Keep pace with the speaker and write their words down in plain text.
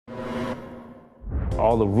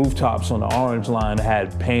all the rooftops on the Orange Line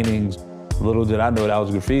had paintings. Little did I know that was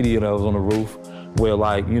graffiti that was on the roof, where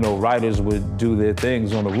like, you know, writers would do their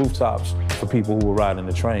things on the rooftops for people who were riding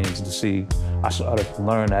the trains to see. I started to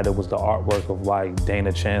learn that it was the artwork of like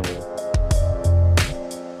Dana Chandler,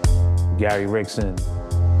 Gary Rickson,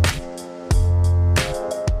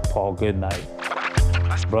 Paul Goodnight,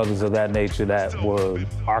 brothers of that nature that were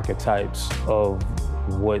archetypes of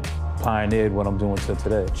what pioneered what I'm doing till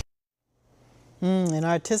today. An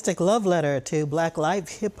artistic love letter to Black life,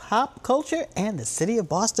 hip-hop culture, and the city of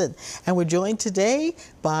Boston. And we're joined today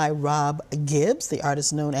by Rob Gibbs, the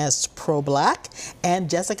artist known as Problak, and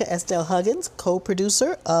Jessica Estelle Huggins,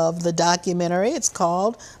 co-producer of the documentary. It's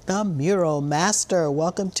called The Mural Master.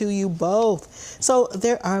 Welcome to you both. So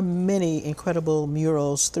there are many incredible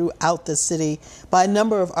murals throughout the city by a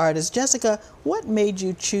number of artists. Jessica, what made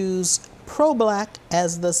you choose Problak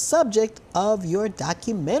as the subject of your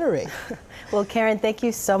documentary? Well, Karen, thank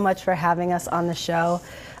you so much for having us on the show.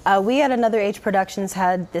 We at Another Age Productions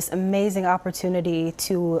had this amazing opportunity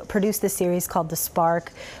to produce this series called The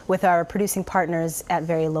Spark with our producing partners at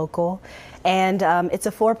Very Local. And it's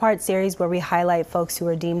a 4-part series where we highlight folks who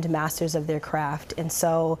are deemed masters of their craft. And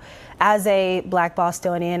so as a Black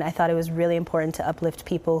Bostonian, I thought it was really important to uplift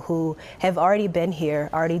people who have already been here,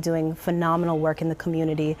 already doing phenomenal work in the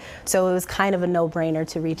community. So it was kind of a no-brainer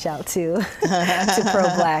to reach out to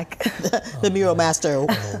Problak. The Mural Master. Oh,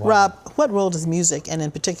 wow. Rob, what role does music, and in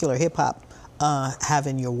particular hip-hop, have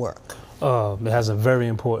in your work? It has a very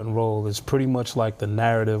important role. It's pretty much like the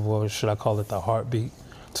narrative, or should I call it the heartbeat,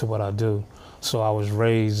 to what I do. So I was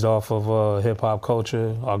raised off of hip-hop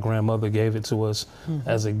culture. Our grandmother gave it to us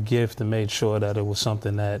as a gift and made sure that it was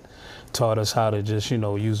something that taught us how to just, you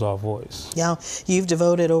know, use our voice. Yeah, you've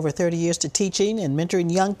devoted over 30 years to teaching and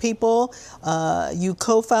mentoring young people. You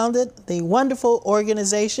co-founded the wonderful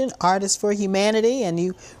organization Artists for Humanity, and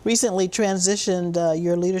you recently transitioned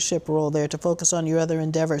your leadership role there to focus on your other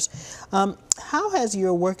endeavors. How has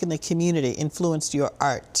your work in the community influenced your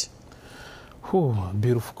art? Whew,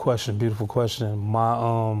 beautiful question, beautiful question.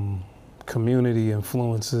 My community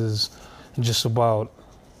influences just about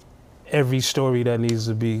every story that needs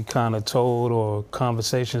to be kind of told, or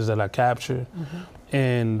conversations that I capture.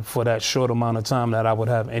 And for that short amount of time that I would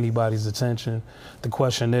have anybody's attention, the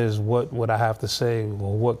question is, what would I have to say,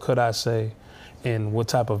 or what could I say, and what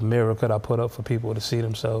type of mirror could I put up for people to see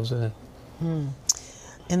themselves in?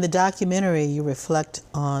 In the documentary, you reflect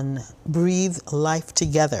on Breathe Life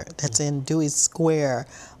Together. That's in Dewey Square.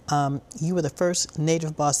 You were the first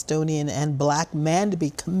Native Bostonian and Black man to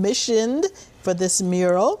be commissioned for this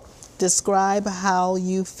mural. Describe how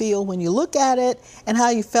you feel when you look at it, and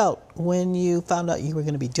how you felt when you found out you were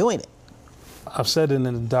going to be doing it. I've said it in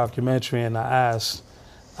the documentary, and I asked,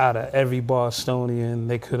 out of every Bostonian,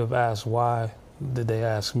 they could have asked, why did they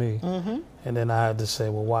ask me? And then I had to say,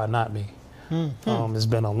 well, why not me? It's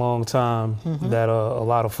been a long time that a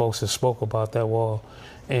lot of folks have spoke about that wall,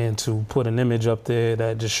 and to put an image up there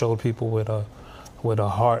that just showed people with a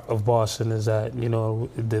heart of Boston is that, you know,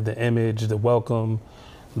 the image, the welcome,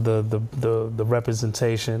 the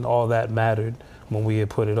representation, all that mattered when we had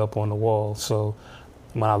put it up on the wall. So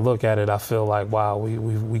when I look at it, I feel like, wow,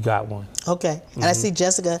 we got one. Okay, and I see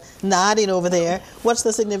Jessica nodding over there. What's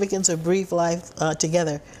the significance of Breathe Life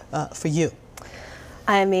Together for you?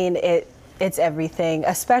 I mean, it's everything,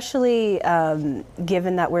 especially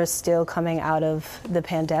given that we're still coming out of the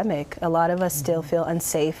pandemic. A lot of us still feel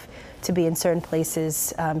unsafe to be in certain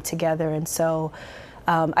places together. And so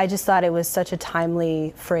I just thought it was such a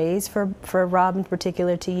timely phrase for Rob in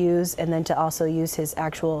particular to use, and then to also use his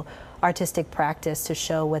actual artistic practice to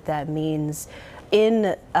show what that means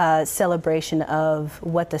in celebration of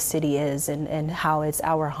what the city is and how it's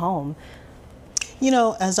our home. You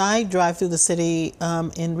know, as I drive through the city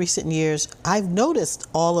in recent years, I've noticed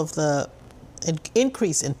all of the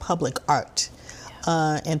increase in public art,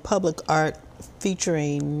 and public art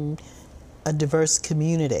featuring a diverse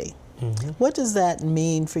community. What does that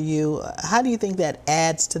mean for you? How do you think that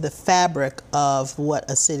adds to the fabric of what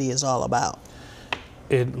a city is all about?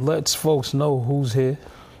 It lets folks know who's here.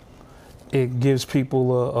 It gives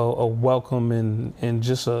people a welcome and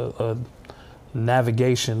just a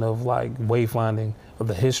navigation of like wayfinding of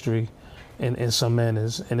the history in some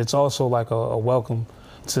manners. And it's also like a welcome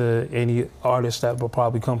to any artists that will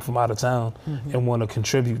probably come from out of town and want to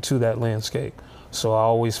contribute to that landscape. So I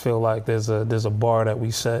always feel like there's a bar that we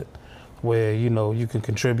set where, you know, you can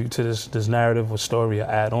contribute to this narrative or story, or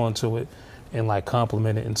add on to it, and like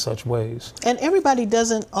complement it in such ways. And everybody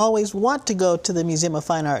doesn't always want to go to the Museum of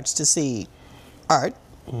Fine Arts to see art.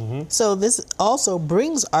 So this also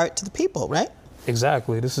brings art to the people, right?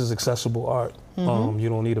 Exactly. This is accessible art. You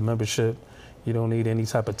don't need a membership. You don't need any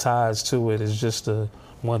type of ties to it. It's just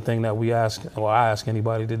one thing that I ask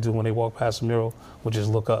anybody to do when they walk past a mural, which is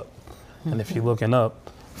look up. And if you're looking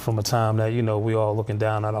up from a time that, we all looking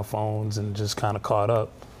down at our phones and just kind of caught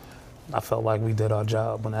up, I felt like we did our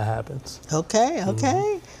job when that happens. Okay.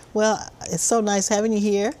 Well, it's so nice having you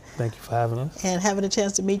here. Thank you for having us. And having a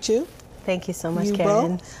chance to meet you. Thank you so much,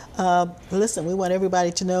 Karen. Listen, we want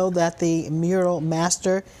everybody to know that the Mural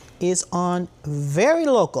Master is on Very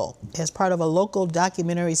Local as part of a local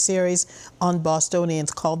documentary series on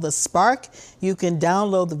Bostonians called The Spark. You can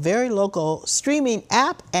download the Very Local streaming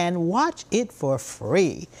app and watch it for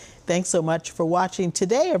free. Thanks so much for watching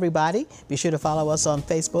today, everybody. Be sure to follow us on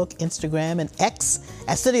Facebook, Instagram, and X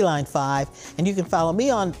at Cityline 5. And you can follow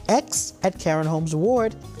me on X at Karen Holmes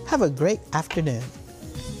Ward. Have a great afternoon.